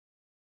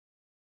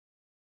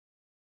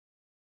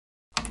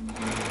So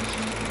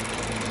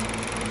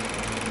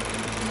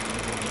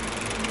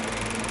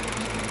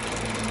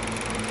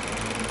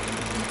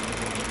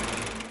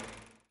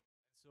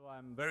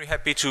I'm very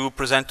happy to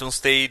present on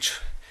stage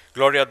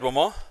Gloria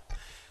Dwomoh.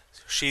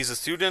 She's a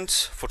student,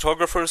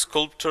 photographer,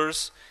 sculptor,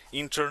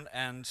 intern,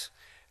 and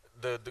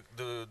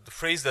the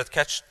phrase that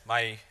catch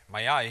my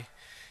eye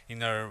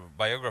in her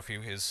biography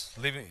is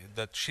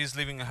that she's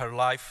living her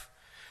life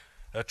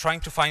trying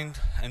to find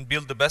and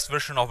build the best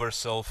version of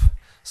herself,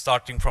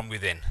 starting from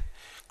within.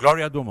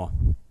 Gloria Dwomoh.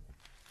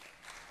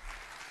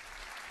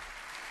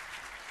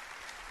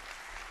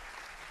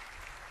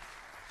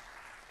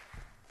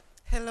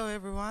 Hello,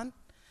 everyone.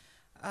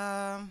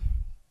 Um,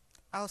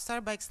 I'll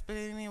start by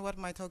explaining what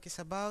my talk is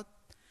about.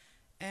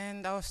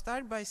 And I'll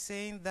start by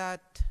saying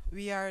that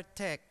we are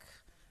tech.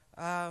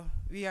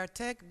 We are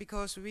tech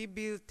because we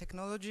build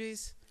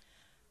technologies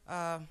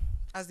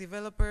as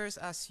developers,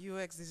 as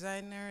UX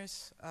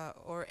designers,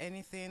 or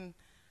anything,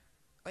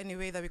 any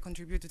way that we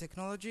contribute to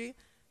technology.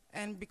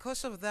 And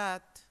because of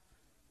that,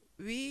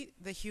 we,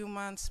 the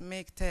humans,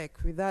 make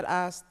tech. Without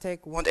us,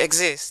 tech won't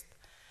exist.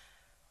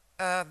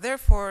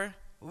 Therefore,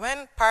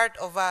 when part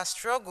of us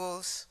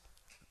struggles,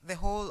 the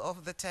whole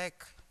of the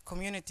tech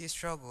community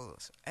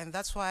struggles. And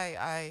that's why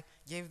I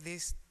gave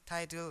this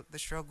title, The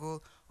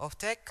Struggle of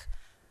Tech.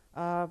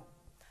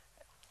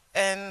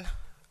 And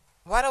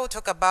what I will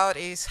talk about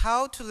is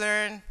how to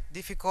learn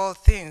difficult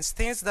things,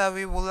 things that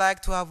we would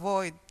like to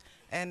avoid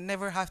and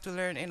never have to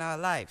learn in our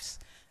lives.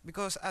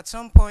 Because at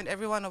some point,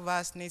 every one of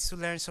us needs to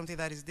learn something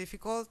that is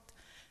difficult.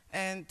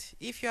 And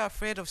if you're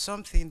afraid of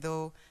something,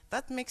 though,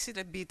 that makes it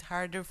a bit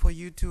harder for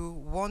you to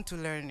want to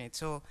learn it.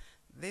 So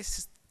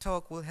this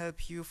talk will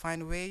help you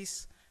find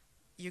ways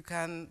you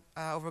can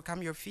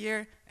overcome your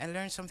fear and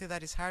learn something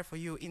that is hard for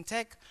you in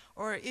tech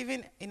or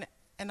even in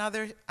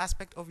another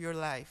aspect of your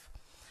life.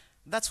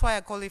 That's why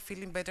I call it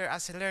feeling better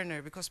as a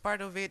learner, because part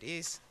of it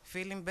is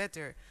feeling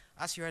better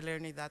as you are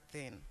learning that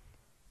thing.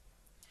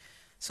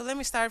 So let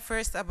me start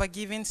first by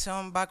giving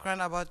some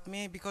background about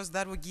me, because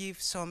that will give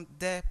some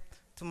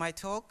depth to my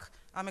talk.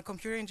 I'm a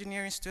computer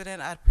engineering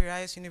student at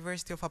Piraeus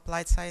University of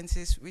Applied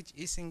Sciences, which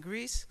is in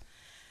Greece.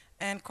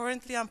 And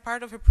currently I'm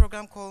part of a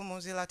program called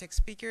Mozilla Tech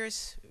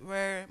Speakers,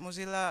 where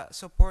Mozilla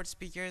supports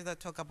speakers that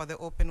talk about the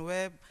open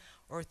web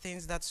or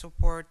things that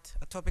support,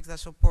 topics that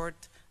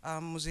support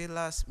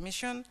Mozilla's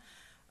mission.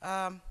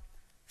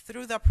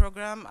 Through that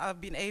program, I've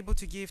been able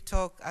to give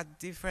talk at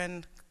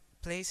different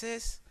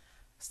places.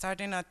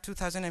 Starting at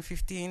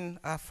 2015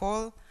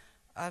 fall,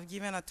 I've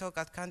given a talk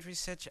at countries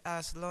such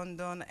as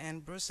London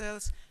and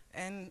Brussels,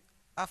 and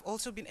I've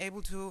also been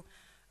able to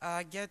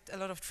get a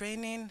lot of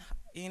training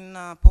in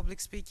public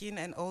speaking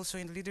and also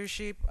in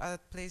leadership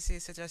at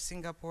places such as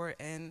Singapore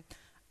and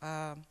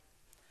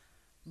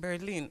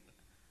Berlin.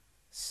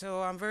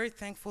 So I'm very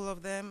thankful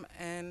of them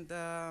and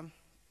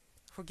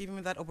for giving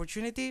me that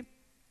opportunity.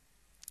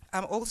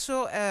 I'm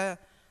also a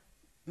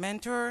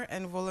mentor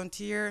and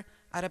volunteer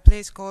at a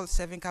place called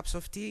 7 Cups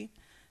of Tea.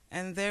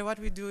 And there what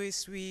we do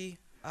is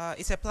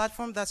it's a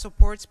platform that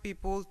supports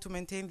people to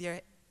maintain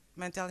their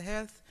mental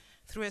health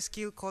through a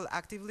skill called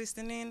active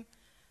listening.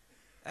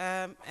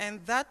 And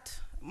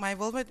my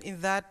involvement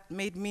in that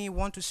made me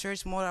want to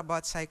search more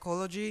about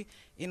psychology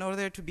in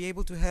order to be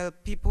able to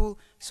help people.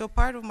 So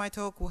part of my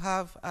talk will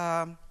have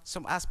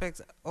some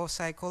aspects of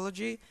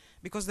psychology,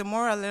 because the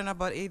more I learn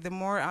about it, the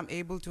more I'm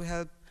able to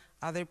help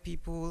other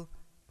people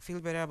feel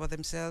better about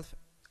themselves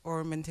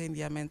or maintain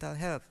their mental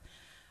health.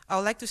 I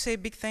would like to say a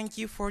big thank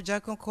you for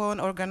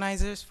JaconCon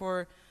organizers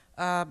for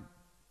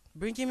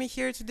bringing me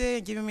here today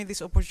and giving me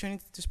this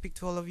opportunity to speak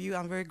to all of you.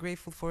 I'm very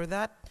grateful for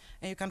that.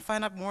 And you can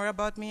find out more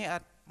about me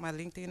at my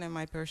LinkedIn and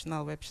my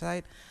personal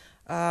website.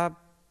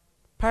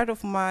 Part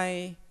of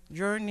my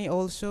journey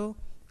also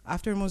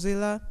after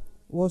Mozilla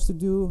was to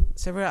do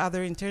several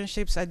other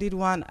internships. I did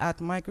one at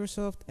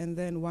Microsoft and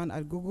then one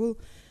at Google.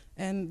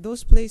 And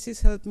those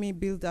places helped me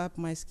build up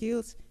my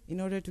skills in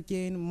order to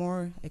gain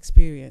more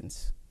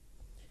experience.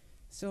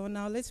 So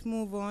now let's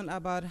move on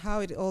about how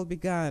it all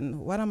began.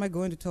 What am I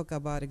going to talk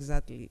about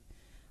exactly?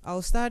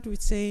 I'll start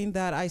with saying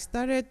that I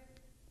started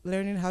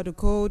learning how to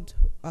code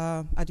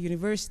at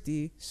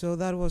university. So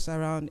that was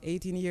around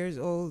 18 years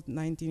old,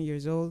 19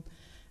 years old.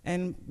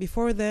 And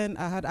before then,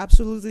 I had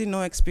absolutely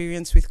no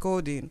experience with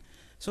coding.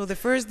 So the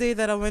first day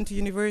that I went to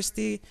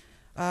university,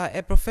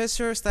 a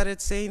professor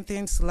started saying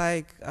things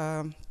like,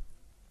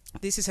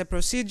 this is a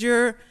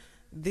procedure,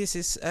 this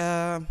is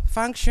a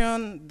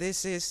function,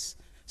 this is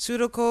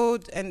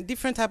pseudocode, and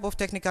different type of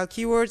technical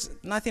keywords.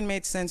 Nothing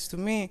made sense to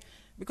me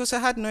because I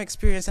had no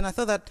experience, and I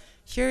thought that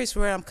here is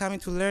where I'm coming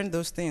to learn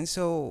those things,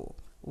 so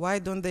why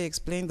don't they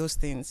explain those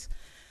things?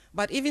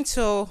 But even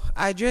so,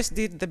 I just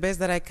did the best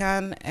that I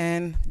can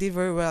and did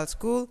very well at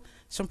school.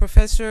 Some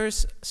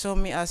professors saw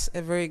me as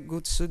a very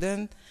good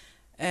student,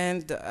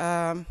 and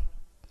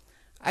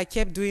I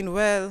kept doing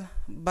well,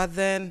 but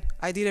then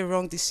I did a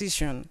wrong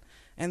decision.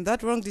 And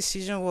that wrong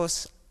decision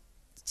was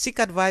seek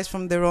advice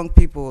from the wrong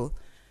people.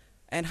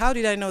 And how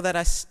did I know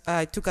that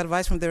I took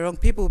advice from the wrong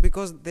people?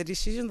 Because the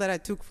decision that I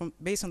took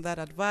based on that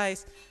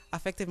advice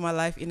affected my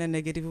life in a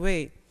negative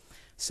way.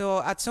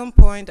 So at some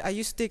point, I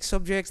used to take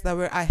subjects that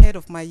were ahead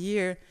of my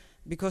year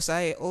because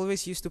I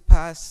always used to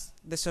pass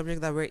the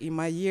subjects that were in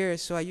my year.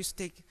 So I used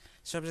to take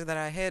subjects that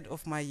are ahead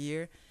of my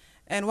year.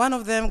 And one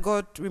of them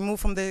got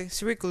removed from the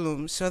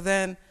curriculum. So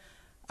then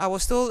I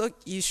was told, "Look,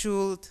 you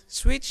should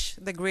switch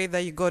the grade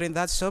that you got in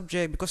that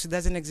subject because it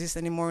doesn't exist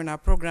anymore in our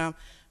program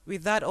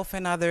with that of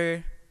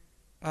another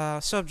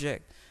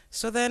subject."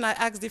 So then I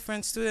asked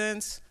different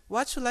students,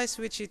 what should I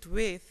switch it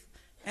with?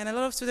 And a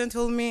lot of students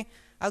told me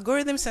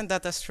algorithms and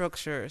data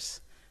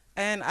structures.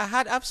 And I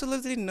had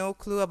absolutely no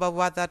clue about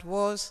what that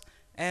was.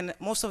 And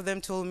most of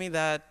them told me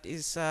that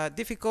it's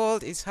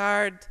difficult, it's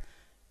hard,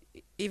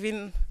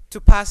 even to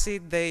pass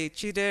it, they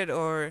cheated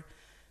or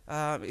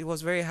it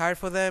was very hard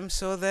for them.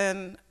 So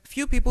then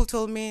few people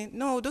told me,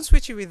 no, don't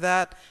switch it with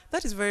that.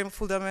 That is very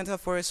fundamental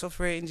for a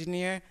software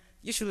engineer.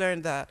 You should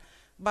learn that.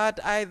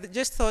 But I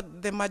just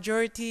thought the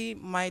majority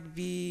might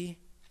be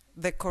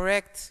the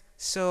correct,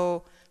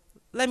 so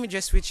let me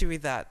just switch it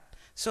with that.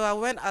 So I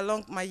went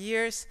along my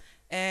years,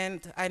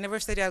 and I never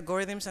studied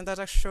algorithms and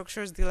data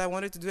structures till I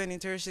wanted to do an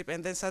internship,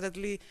 and then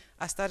suddenly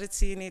I started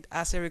seeing it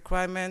as a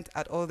requirement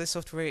at all the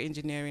software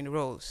engineering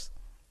roles.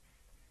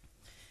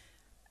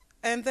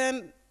 And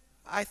then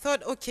I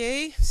thought,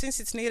 okay, since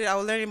it's needed, I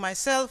will learn it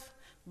myself,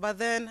 but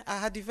then I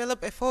had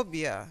developed a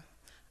phobia.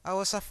 I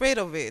was afraid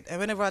of it,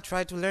 and whenever I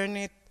tried to learn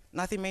it,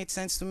 nothing made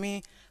sense to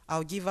me.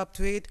 I'll give up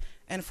to it.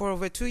 And for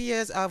over 2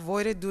 years, I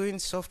avoided doing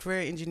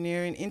software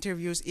engineering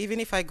interviews, even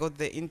if I got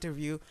the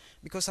interview,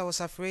 because I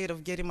was afraid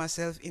of getting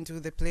myself into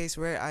the place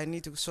where I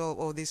need to solve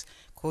all these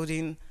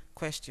coding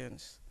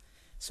questions.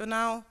 So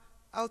now,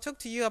 I'll talk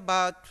to you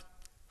about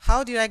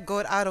how did I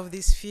get out of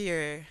this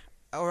fear,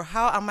 or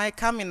how am I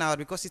coming out,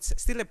 because it's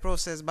still a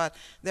process, but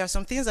there are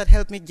some things that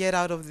help me get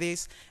out of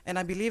this, and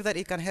I believe that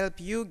it can help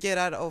you get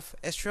out of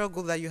a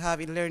struggle that you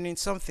have in learning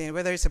something,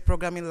 whether it's a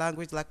programming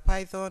language like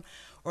Python,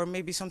 or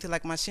maybe something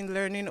like machine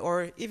learning,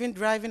 or even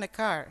driving a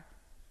car.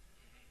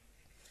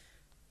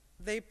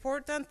 The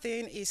important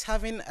thing is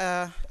having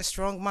a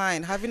strong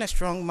mind. Having a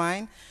strong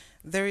mind,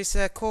 there is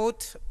a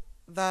quote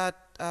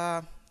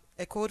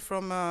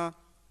from a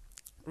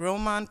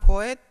Roman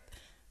poet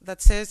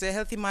that says, "A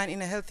healthy mind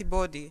in a healthy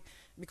body."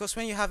 Because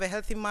when you have a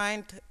healthy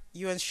mind,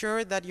 you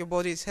ensure that your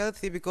body is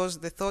healthy because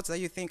the thoughts that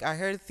you think are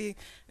healthy,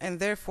 and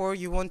therefore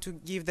you want to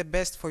give the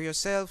best for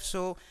yourself,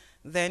 so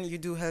then you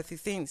do healthy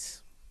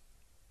things.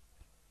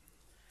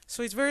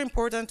 So it's very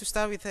important to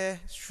start with a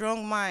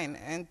strong mind,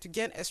 and to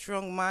get a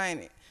strong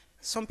mind,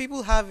 some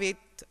people have it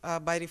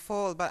by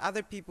default, but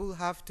other people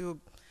have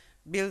to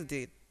build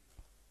it.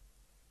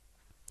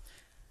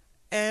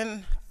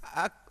 And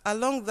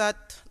along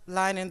that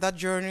line and that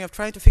journey of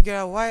trying to figure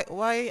out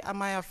why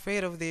am I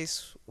afraid of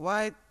this?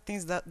 Why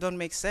things that don't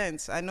make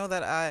sense? I know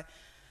that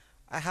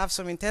I have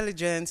some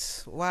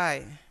intelligence.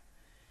 Why?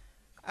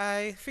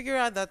 I figure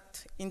out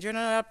that in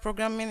general,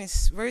 programming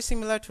is very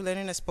similar to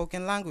learning a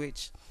spoken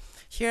language.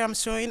 Here I'm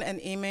showing an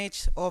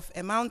image of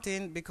a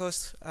mountain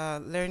because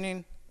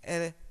learning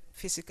a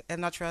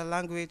natural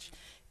language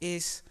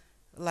is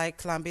like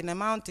climbing a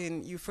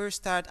mountain. You first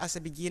start as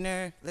a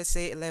beginner, let's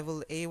say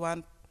level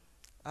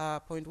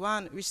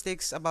A1.1, which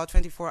takes about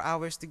 24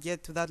 hours to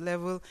get to that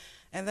level.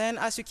 And then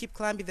as you keep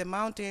climbing the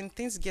mountain,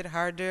 things get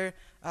harder.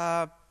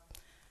 But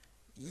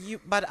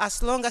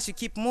as long as you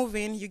keep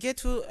moving, you get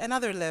to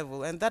another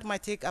level, and that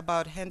might take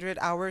about 100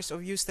 hours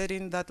of you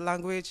studying that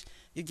language.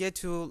 You get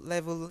to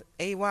level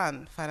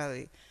A1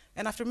 finally.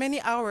 And after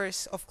many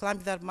hours of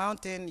climbing that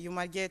mountain, you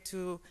might get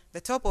to the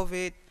top of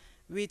it,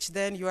 which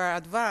then you are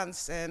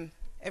advanced and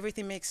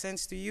everything makes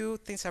sense to you.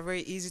 Things are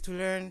very easy to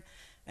learn.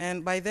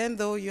 And by then,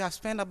 though, you have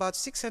spent about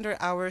 600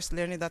 hours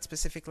learning that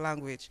specific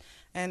language.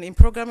 And in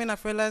programming,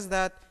 I've realized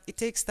that it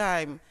takes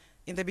time.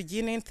 In the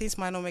beginning, things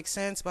might not make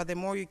sense, but the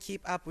more you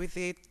keep up with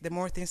it, the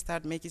more things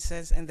start making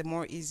sense and the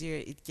more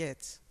easier it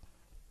gets.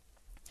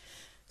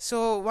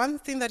 So one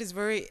thing that is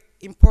very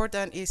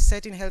important is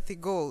setting healthy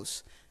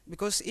goals.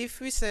 Because if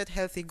we set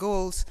healthy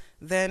goals,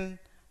 then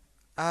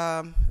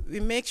we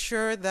make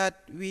sure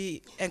that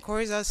we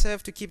encourage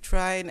ourselves to keep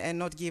trying and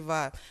not give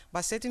up.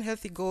 By setting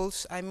healthy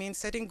goals, I mean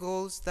setting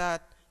goals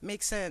that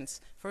make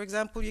sense. For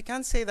example, you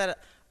can't say that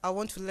I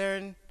want to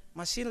learn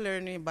machine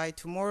learning by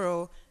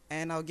tomorrow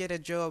and I'll get a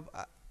job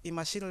in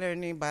machine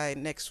learning by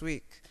next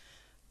week.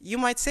 You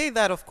might say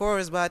that, of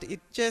course, but it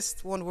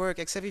just won't work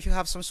except if you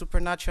have some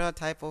supernatural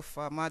type of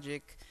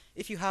magic.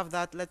 If you have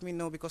that, let me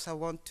know because I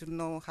want to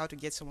know how to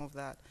get some of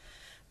that.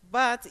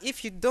 But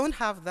if you don't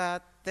have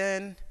that,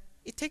 then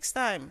it takes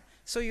time.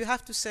 So you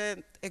have to set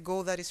a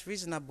goal that is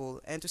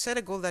reasonable. And to set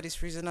a goal that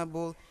is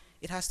reasonable,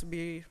 it has to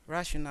be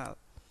rational.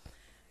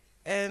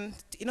 And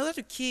in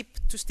order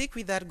to stick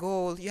with that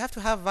goal, you have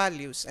to have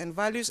values. And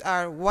values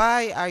are,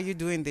 why are you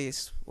doing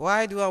this?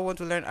 Why do I want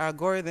to learn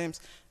algorithms?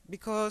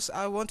 Because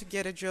I want to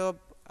get a job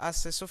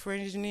as a software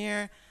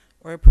engineer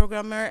or a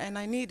programmer, and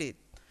I need it.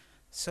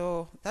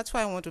 So that's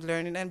why I want to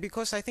learn it. And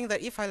because I think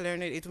that if I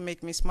learn it, it will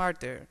make me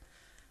smarter.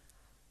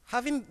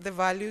 Having the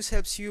values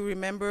helps you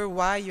remember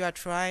why you are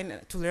trying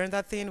to learn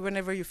that thing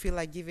whenever you feel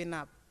like giving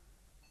up.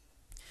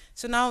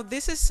 So now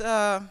this is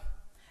an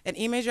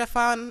image I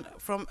found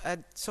from a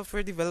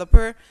software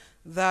developer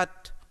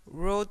that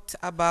wrote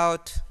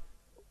about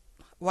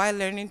why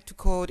learning to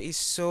code is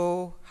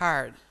so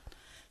hard.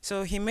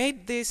 So he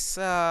made this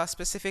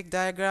specific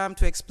diagram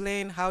to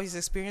explain how his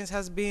experience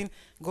has been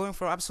going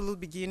from absolute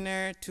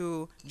beginner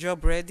to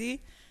job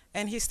ready.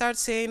 And he starts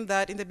saying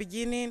that in the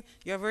beginning,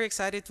 you're very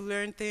excited to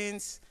learn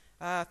things.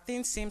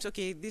 Things seems,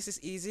 okay, this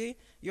is easy.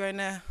 You're in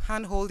a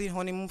hand-holding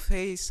honeymoon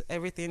phase.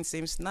 Everything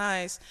seems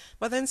nice.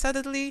 But then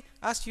suddenly,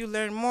 as you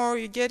learn more,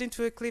 you get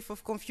into a cliff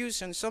of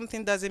confusion.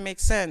 Something doesn't make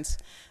sense.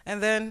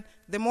 And then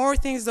the more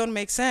things don't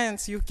make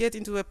sense, you get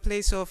into a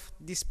place of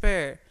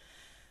despair.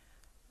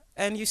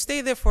 And you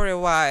stay there for a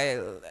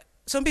while.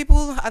 Some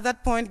people at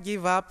that point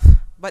give up,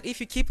 but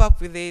if you keep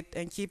up with it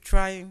and keep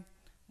trying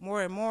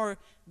more and more,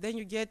 then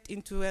you get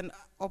into an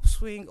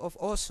upswing of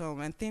awesome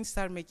and things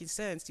start making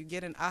sense. You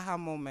get an aha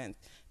moment.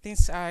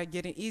 Things are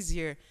getting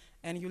easier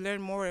and you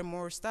learn more and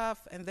more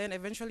stuff, and then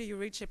eventually you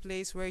reach a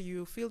place where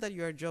you feel that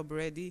you are job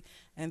ready,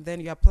 and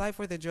then you apply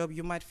for the job.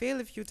 You might fail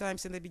a few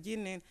times in the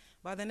beginning,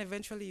 but then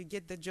eventually you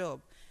get the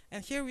job.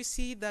 And here we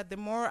see that the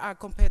more our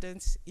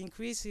competence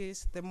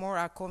increases, the more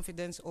our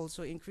confidence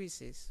also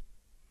increases.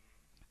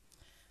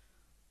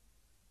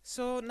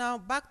 So now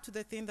back to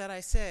the thing that I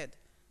said.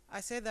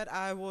 I said that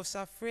I was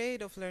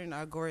afraid of learning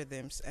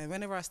algorithms, and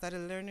whenever I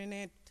started learning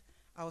it,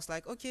 I was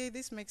like, okay,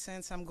 this makes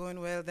sense, I'm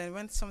going well. Then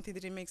when something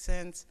didn't make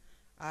sense,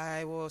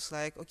 I was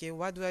like, okay,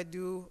 what do I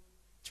do?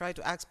 Try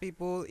to ask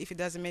people. If it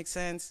doesn't make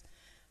sense,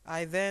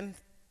 I then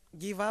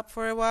give up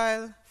for a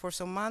while, for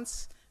some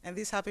months, and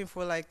this happened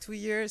for like 2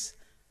 years,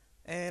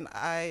 and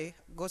I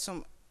got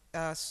some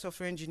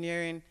software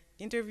engineering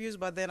interviews,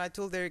 but then I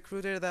told the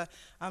recruiter that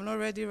I'm not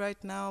ready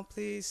right now,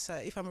 please,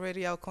 if I'm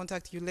ready, I'll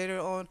contact you later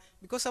on,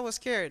 because I was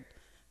scared.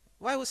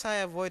 Why was I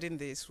avoiding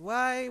this?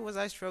 Why was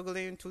I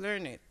struggling to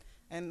learn it?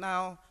 And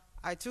now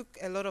I took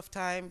a lot of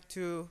time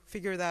to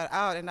figure that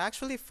out, and I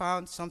actually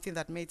found something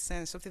that made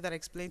sense, something that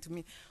explained to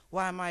me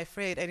why am I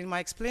afraid, and it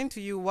might explain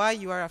to you why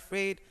you are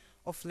afraid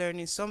of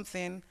learning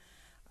something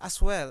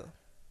as well.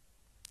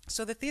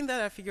 So the thing that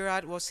I figured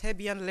out was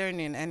Hebbian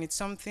learning, and it's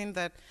something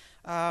that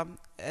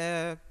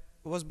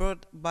was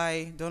brought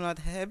by Donald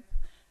Hebb,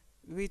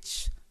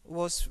 which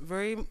was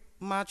very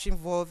much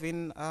involved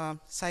in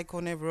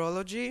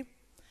psychoneurology.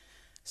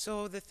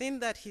 So the thing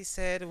that he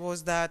said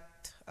was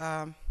that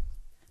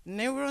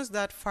neurons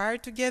that fire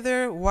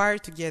together wire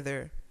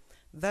together.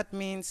 That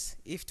means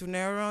if two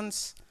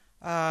neurons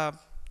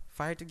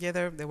fire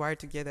together, they wire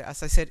together,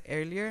 as I said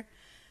earlier.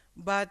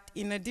 But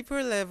in a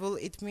deeper level,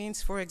 it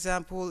means, for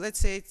example, let's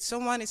say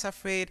someone is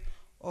afraid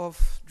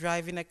of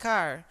driving a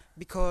car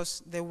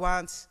because they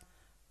once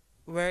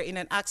were in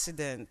an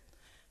accident.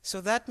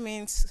 So that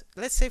means,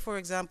 let's say, for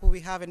example,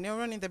 we have a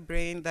neuron in the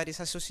brain that is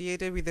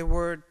associated with the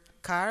word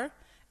car,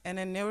 and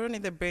a neuron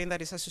in the brain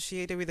that is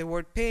associated with the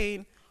word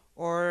pain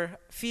or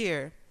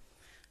fear.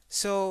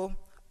 So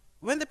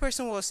when the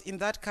person was in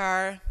that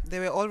car, they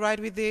were all right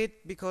with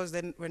it because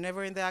they were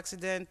never in the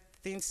accident,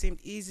 things seemed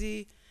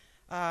easy,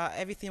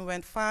 everything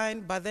went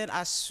fine. But then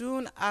as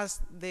soon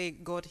as they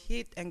got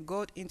hit and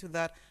got into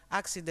that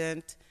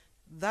accident,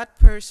 that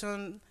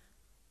person's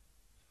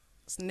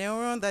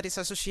neuron that is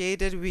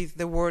associated with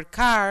the word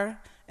car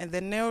and the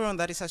neuron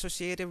that is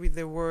associated with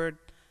the word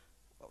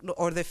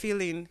or the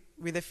feeling,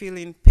 with the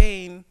feeling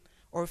pain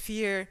or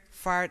fear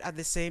fired at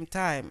the same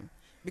time,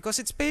 because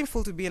it's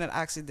painful to be in an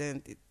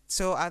accident.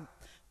 So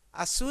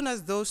as soon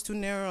as those two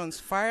neurons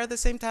fire at the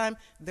same time,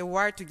 they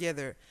wire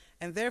together.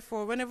 And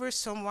therefore, whenever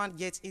someone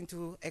gets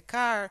into a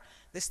car,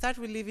 they start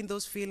reliving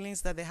those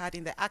feelings that they had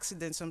in the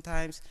accident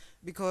sometimes,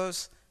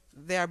 because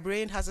their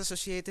brain has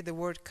associated the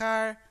word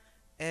car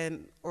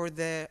and or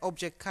the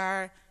object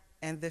car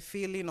and the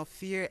feeling of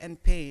fear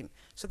and pain.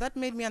 So that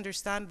made me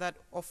understand that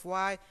of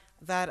why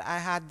that I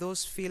had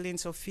those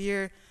feelings of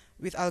fear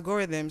with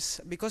algorithms,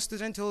 because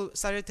students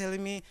started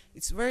telling me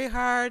it's very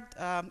hard,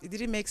 it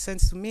didn't make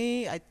sense to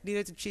me, I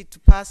needed to cheat to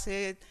pass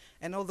it,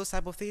 and all those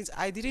type of things.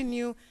 I didn't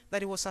knew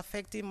that it was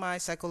affecting my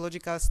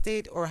psychological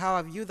state or how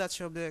I view that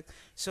subject.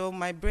 So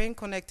my brain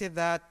connected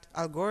that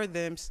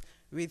algorithms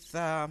with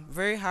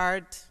very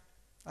hard,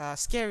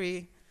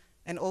 scary,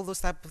 and all those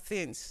type of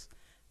things.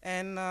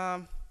 And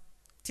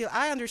till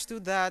I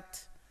understood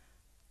that,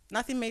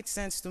 nothing made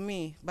sense to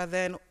me. But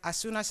then as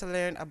soon as I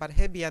learned about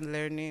Hebbian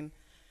learning,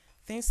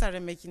 things started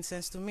making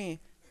sense to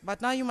me.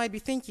 But now you might be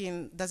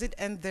thinking, does it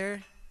end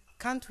there?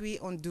 Can't we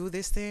undo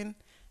this thing?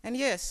 And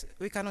yes,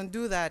 we can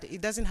undo that.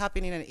 It doesn't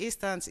happen in an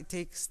instant, it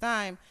takes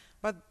time.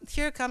 But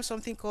here comes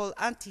something called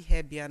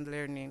anti-Hebbian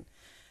learning.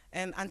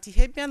 And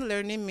anti-Hebbian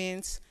learning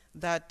means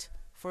that,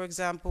 for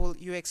example,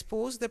 you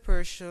expose the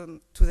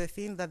person to the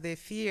thing that they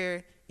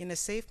fear in a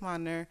safe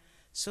manner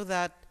so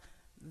that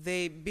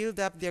they build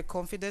up their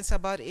confidence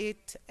about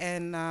it,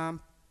 and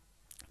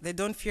they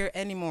don't fear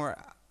anymore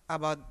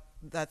about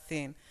that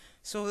thing.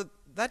 So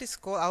that is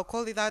called, I'll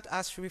call it that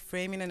as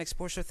reframing and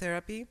exposure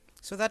therapy.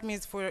 So that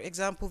means, for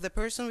example, the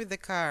person with the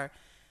car,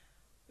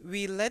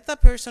 we let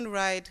that person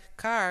ride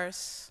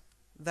cars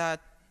that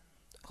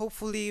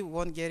hopefully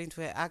won't get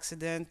into an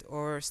accident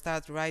or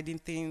start riding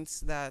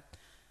things that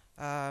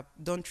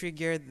don't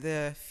trigger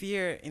the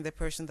fear in the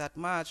person that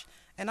much.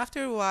 And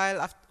after a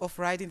while of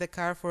riding the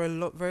car for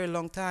a very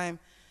long time,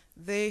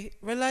 they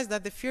realize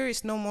that the fear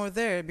is no more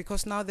there,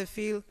 because now they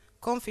feel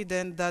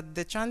confident that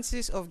the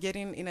chances of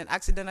getting in an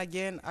accident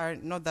again are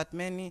not that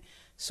many.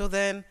 So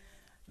then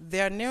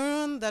their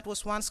neuron that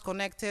was once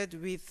connected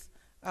with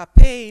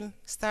pain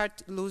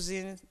start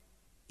losing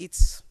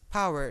its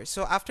power.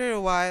 So after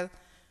a while,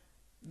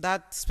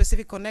 that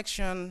specific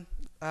connection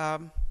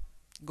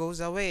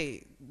goes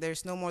away.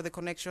 There's no more the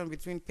connection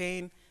between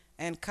pain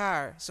and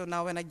car. So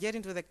now when I get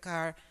into the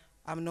car,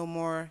 I'm no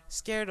more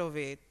scared of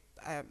it.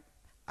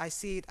 I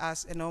see it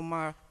as a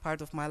normal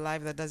part of my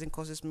life that doesn't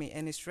causes me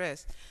any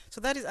stress. So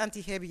that is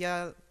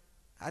anti-Hebbian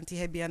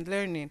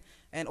learning,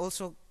 and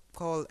also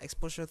called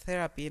exposure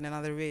therapy in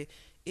another way.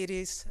 It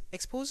is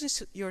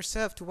exposing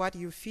yourself to what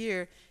you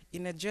fear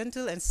in a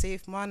gentle and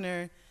safe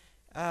manner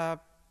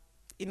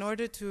in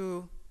order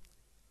to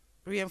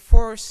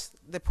reinforce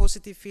the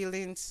positive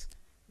feelings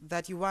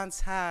that you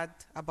once had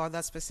about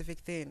that specific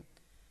thing.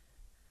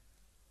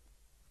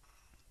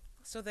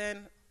 So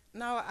then,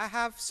 now I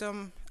have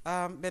some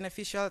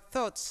beneficial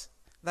thoughts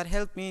that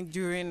help me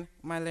during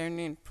my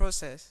learning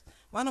process.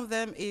 One of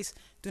them is,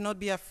 do not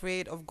be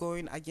afraid of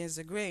going against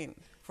the grain.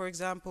 For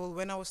example,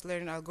 when I was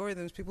learning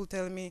algorithms, people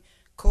tell me,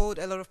 code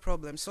a lot of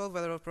problems, solve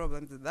a lot of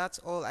problems. That's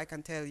all I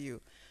can tell you.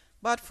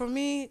 But for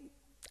me,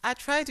 I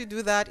tried to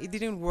do that. It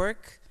didn't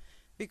work,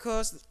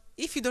 because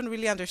if you don't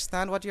really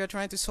understand what you're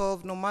trying to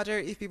solve, no matter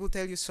if people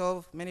tell you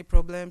solve many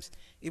problems,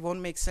 it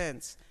won't make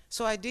sense.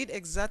 So I did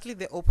exactly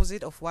the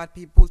opposite of what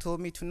people told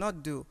me to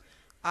not do.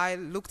 I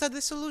looked at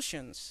the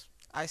solutions.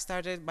 I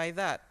started by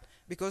that.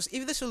 Because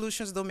if the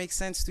solutions don't make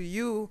sense to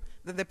you,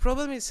 then the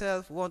problem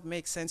itself won't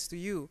make sense to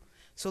you.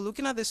 So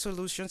looking at the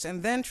solutions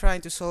and then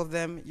trying to solve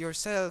them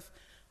yourself,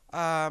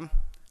 I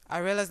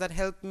realized that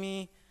helped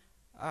me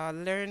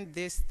learn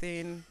this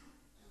thing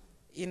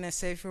in a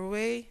safer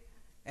way,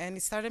 and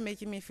it started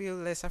making me feel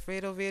less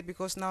afraid of it,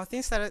 because now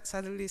things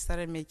suddenly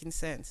started making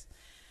sense.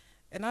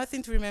 Another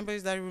thing to remember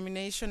is that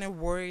rumination and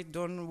worry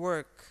don't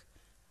work.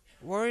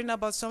 Worrying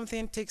about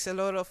something takes a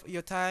lot of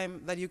your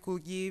time that you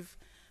could give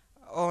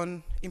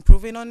on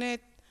improving on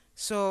it.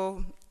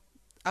 So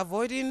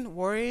avoiding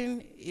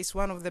worrying is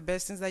one of the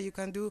best things that you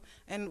can do.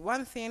 And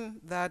one thing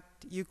that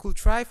you could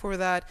try for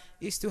that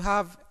is to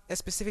have a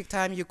specific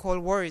time you call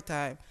worry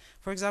time.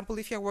 For example,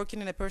 if you're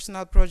working in a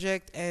personal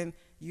project and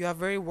you are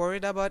very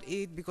worried about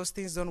it because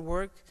things don't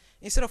work,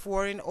 instead of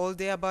worrying all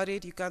day about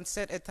it, you can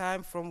set a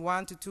time from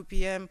 1 to 2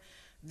 p.m.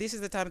 This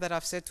is the time that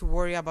I've set to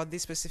worry about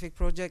this specific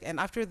project. And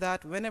after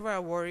that, whenever I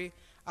worry,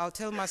 I'll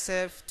tell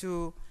myself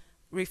to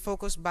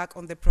refocus back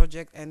on the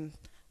project and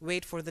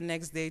wait for the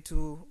next day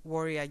to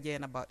worry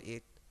again about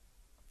it.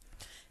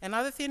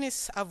 Another thing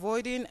is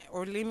avoiding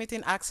or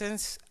limiting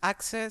access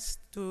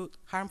to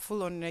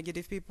harmful or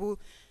negative people.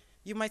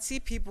 You might see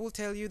people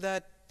tell you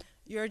that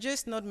you're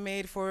just not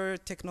made for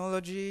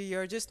technology,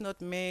 you're just not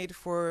made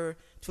to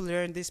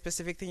learn this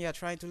specific thing you're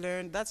trying to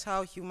learn. That's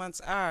how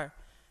humans are.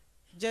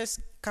 Just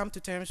come to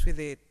terms with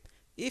it.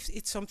 If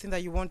it's something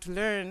that you want to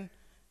learn,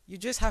 you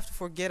just have to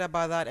forget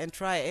about that and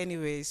try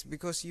anyways,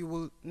 because you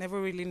will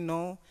never really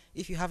know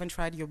if you haven't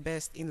tried your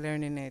best in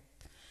learning it.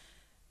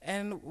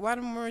 And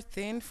one more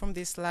thing from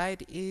this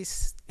slide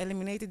is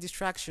eliminating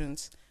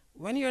distractions.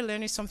 When you're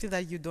learning something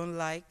that you don't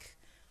like,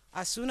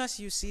 as soon as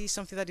you see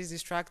something that is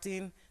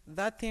distracting,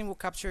 that thing will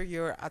capture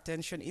your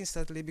attention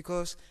instantly,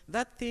 because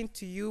that thing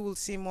to you will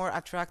seem more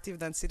attractive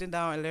than sitting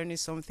down and learning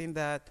something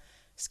that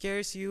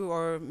scares you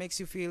or makes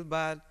you feel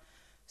bad.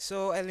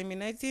 So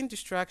eliminating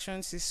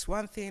distractions is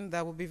one thing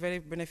that will be very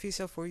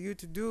beneficial for you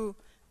to do,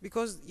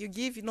 because you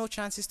give no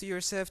chances to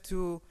yourself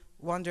to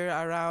wander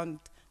around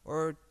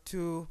or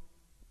to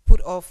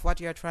put off what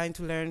you're trying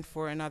to learn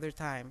for another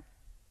time.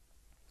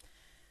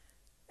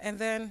 And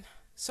then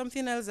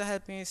something else that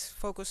helped me is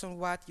focus on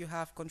what you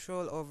have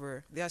control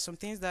over. There are some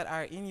things that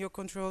are in your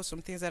control,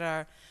 some things that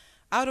are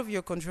out of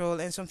your control,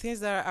 and some things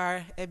that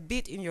are a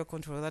bit in your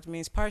control. That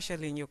means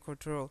partially in your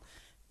control.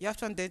 You have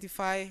to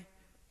identify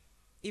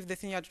if the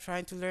thing you're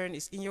trying to learn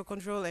is in your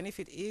control, and if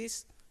it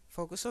is,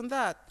 focus on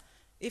that.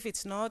 If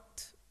it's not,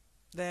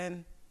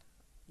 then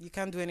you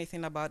can't do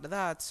anything about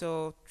that,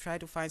 so try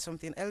to find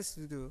something else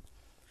to do.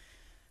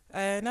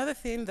 Another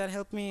thing that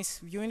helped me is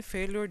viewing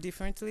failure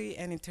differently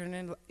and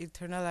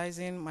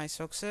internalizing my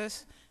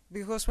success,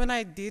 because when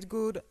I did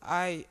good,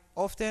 I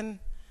often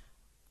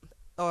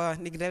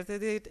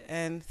neglected it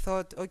and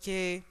thought,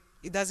 okay,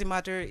 it doesn't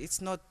matter,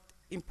 it's not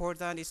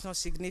important, it's not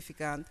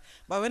significant.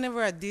 But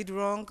whenever I did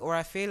wrong or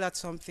I failed at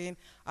something,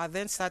 I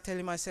then start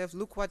telling myself,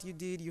 look what you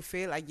did, you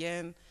fail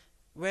again.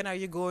 When are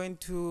you going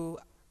to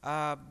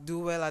do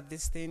well at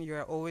this thing?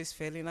 You're always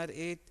failing at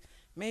it.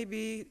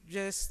 Maybe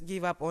just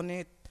give up on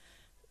it.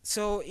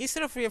 So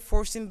instead of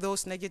reinforcing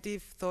those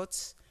negative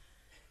thoughts,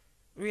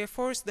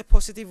 reinforce the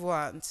positive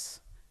ones.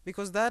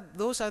 because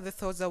those are the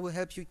thoughts that will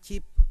help you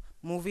keep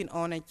moving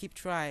on and keep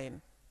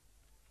trying.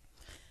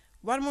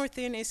 One more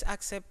thing is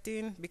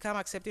become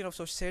accepting of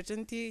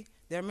certainty.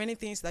 There are many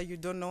things that you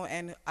don't know,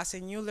 and as a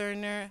new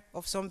learner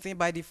of something,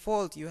 by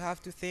default, you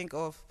have to think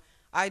of,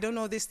 I don't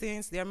know these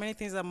things. There are many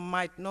things that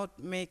might not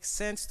make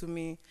sense to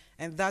me,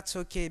 and that's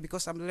okay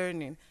because I'm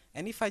learning.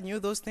 And if I knew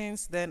those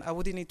things, then I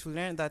wouldn't need to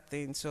learn that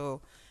thing.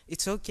 So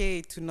it's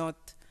okay to not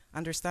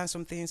understand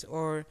some things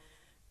or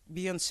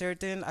be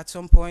uncertain at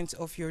some point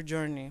of your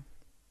journey.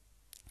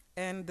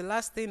 And the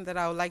last thing that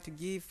I would like to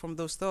give from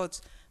those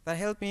thoughts that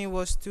helped me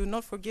was to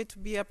not forget to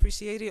be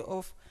appreciative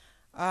of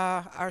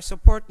our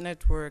support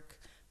network.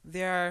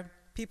 There are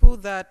people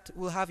that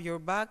will have your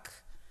back,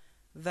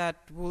 that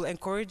will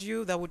encourage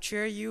you, that will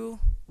cheer you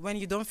when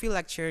you don't feel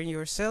like cheering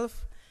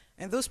yourself.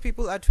 And those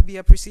people are to be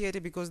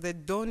appreciated because they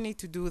don't need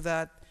to do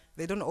that.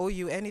 They don't owe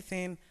you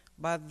anything,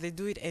 but they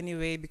do it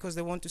anyway because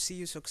they want to see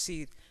you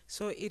succeed.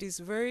 So it is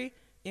very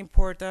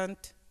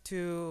important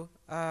to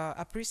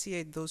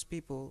appreciate those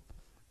people.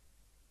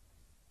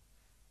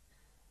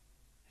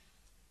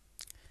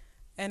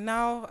 And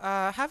now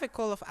I have a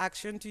call of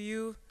action to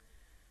you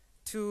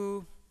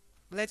to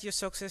let your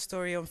success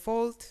story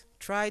unfold.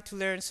 Try to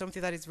learn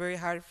something that is very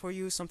hard for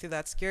you, something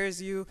that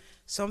scares you,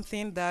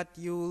 something that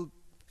you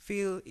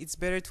feel it's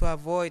better to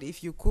avoid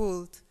if you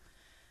could.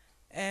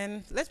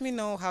 And let me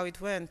know how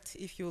it went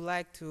if you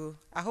like to.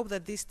 I hope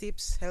that these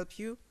tips help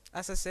you.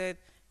 As I said,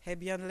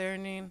 Hebbian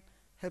learning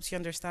helps you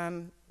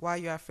understand why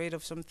you're afraid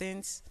of some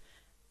things.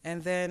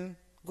 And then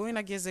going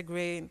against the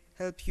grain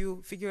help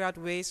you figure out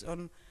ways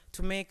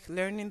to make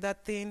learning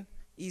that thing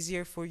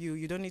easier for you.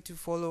 You don't need to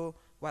follow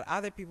what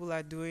other people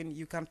are doing.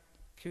 You can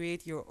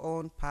create your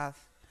own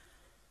path.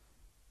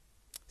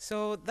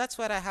 So that's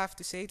what I have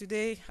to say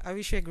today. I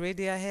wish you a great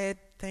day ahead.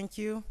 Thank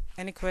you.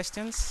 Any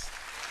questions?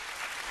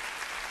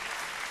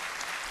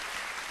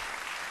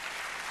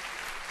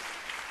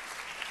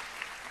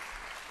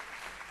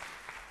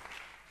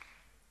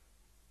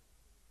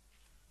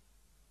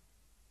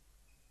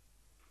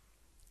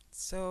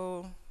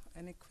 So,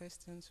 any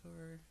questions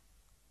or?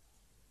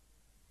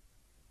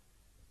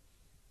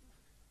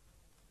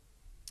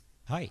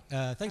 Hi,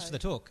 thanks for the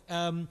talk.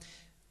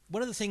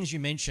 One of the things you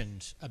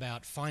mentioned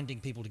about finding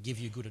people to give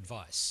you good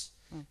advice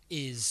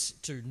is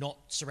to not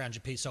surround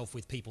yourself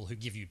with people who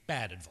give you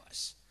bad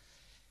advice.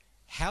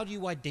 How do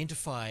you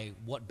identify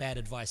what bad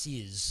advice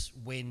is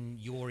when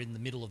you're in the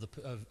middle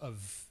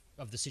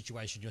of the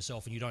situation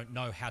yourself and you don't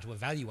know how to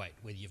evaluate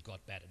whether you've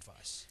got bad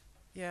advice?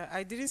 Yeah,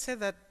 I didn't say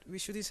that we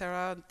shouldn't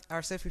surround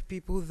ourselves with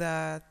people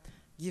that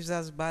gives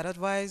us bad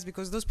advice,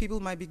 because those people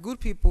might be good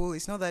people.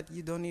 It's not that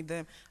you don't need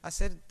them. I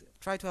said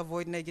try to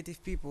avoid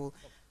negative people.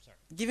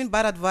 Giving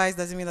bad advice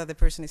doesn't mean that the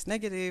person is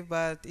negative,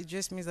 but it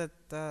just means that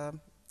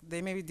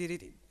they maybe did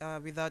it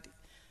without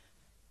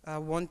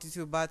wanting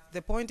to. But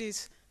the point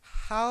is,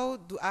 how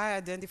do I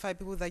identify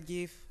people that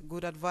give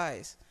good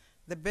advice?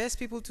 The best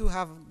people to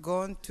have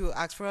gone to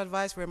ask for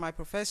advice were my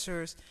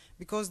professors,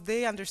 because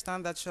they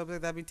understand that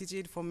subject. They've been teaching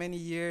it for many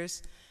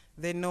years.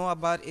 They know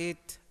about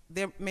it.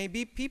 There may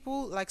be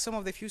people, like some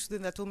of the few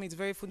students that told me it's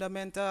very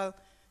fundamental,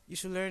 you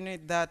should learn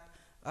it, that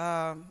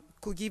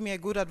could give me a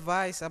good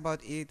advice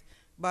about it.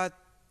 But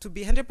to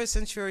be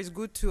 100% sure, it's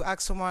good to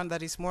ask someone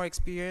that is more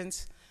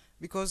experienced,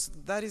 because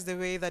that is the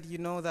way that you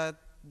know that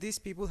these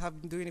people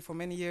have been doing it for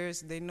many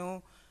years. They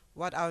know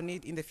what I'll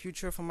need in the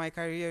future for my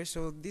career.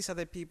 So these are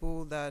the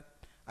people that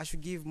I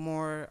should give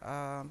more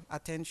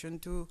attention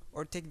to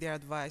or take their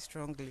advice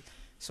strongly.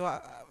 So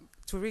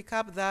to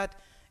recap, that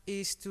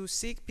is to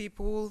seek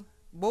people,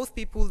 both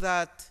people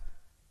that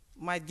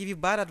might give you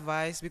bad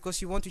advice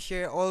because you want to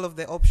hear all of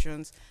the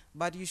options,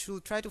 but you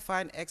should try to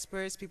find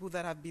experts, people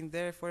that have been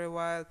there for a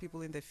while,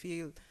 people in the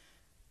field,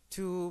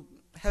 to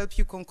help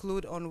you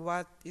conclude on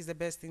what is the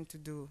best thing to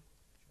do.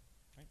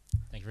 Right.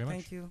 Thank you very much.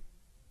 Thank you.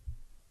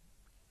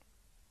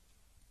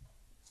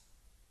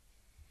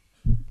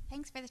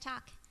 Thanks for the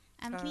talk.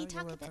 Can you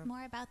talk a bit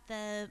more about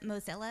the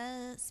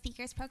Mozilla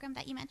Speakers program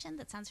that you mentioned?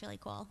 That sounds really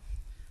cool.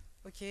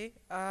 Okay.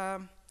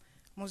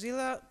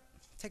 Mozilla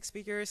Tech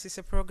Speakers is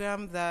a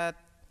program that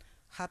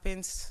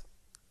happens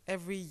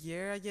every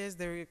year, I guess.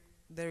 They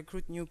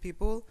recruit new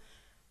people,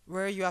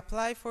 where you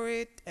apply for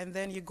it and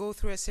then you go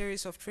through a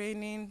series of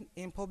training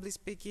in public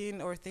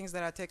speaking or things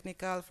that are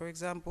technical, for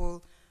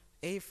example,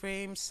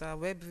 A-frames,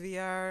 web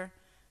VR,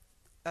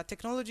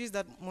 technologies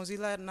that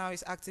Mozilla now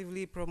is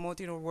actively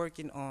promoting or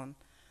working on.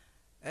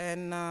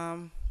 And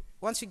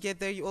once you get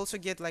there, you also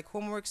get like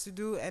homeworks to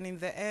do, and in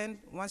the end,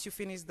 once you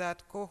finish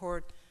that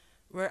cohort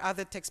where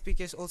other tech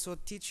speakers also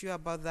teach you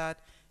about that,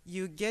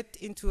 you get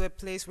into a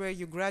place where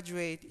you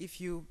graduate if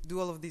you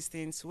do all of these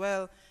things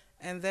well,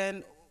 and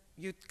then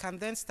you can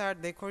then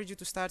start, they encourage you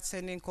to start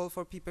sending call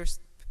for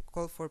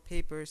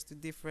papers to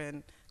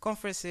different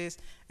conferences,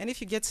 and if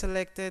you get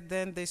selected,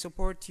 then they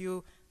support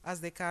you as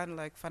they can,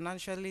 like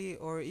financially,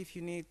 or if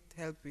you need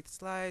help with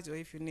slides, or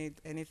if you need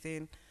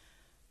anything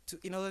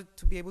in order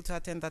to be able to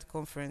attend that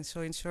conference. So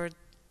in short,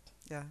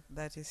 yeah,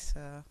 that is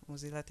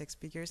Mozilla Tech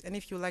Speakers. And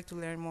if you'd like to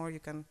learn more, you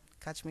can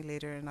catch me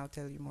later and I'll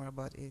tell you more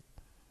about it.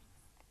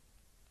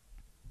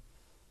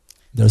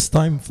 There's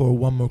time for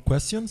one more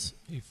questions,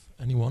 if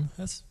anyone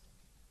has.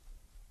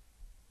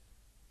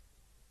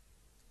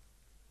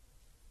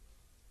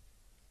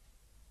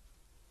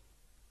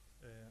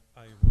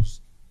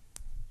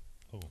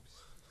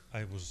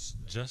 I was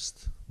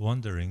just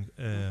wondering.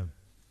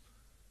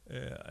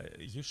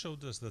 You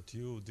showed us that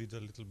you did a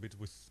little bit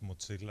with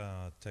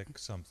Mozilla Tech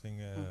something.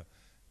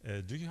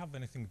 Do you have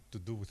anything to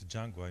do with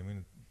Django? I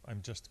mean,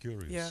 I'm just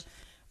curious.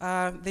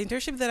 Yeah. The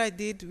internship that I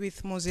did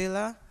with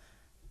Mozilla,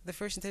 the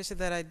first internship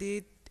that I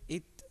did,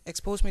 it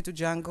exposed me to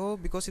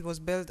Django because it was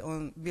built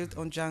on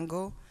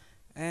Django.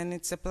 And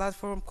it's a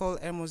platform called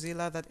Air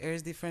Mozilla that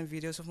airs different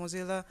videos of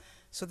Mozilla.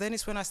 So then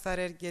it's when I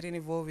started getting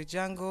involved with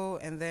Django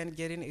and then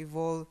getting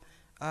involved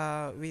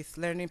with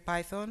learning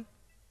Python.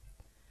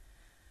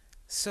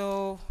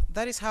 So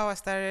that is how I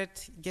started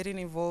getting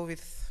involved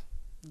with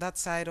that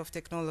side of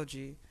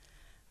technology.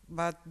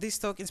 But this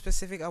talk in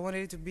specific, I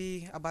wanted it to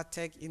be about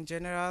tech in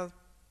general,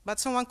 but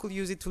someone could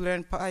use it to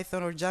learn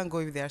Python or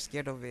Django if they are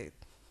scared of it.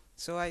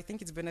 So I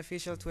think it's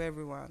beneficial to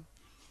everyone.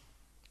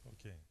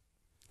 Okay.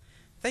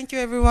 Thank you,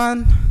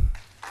 everyone.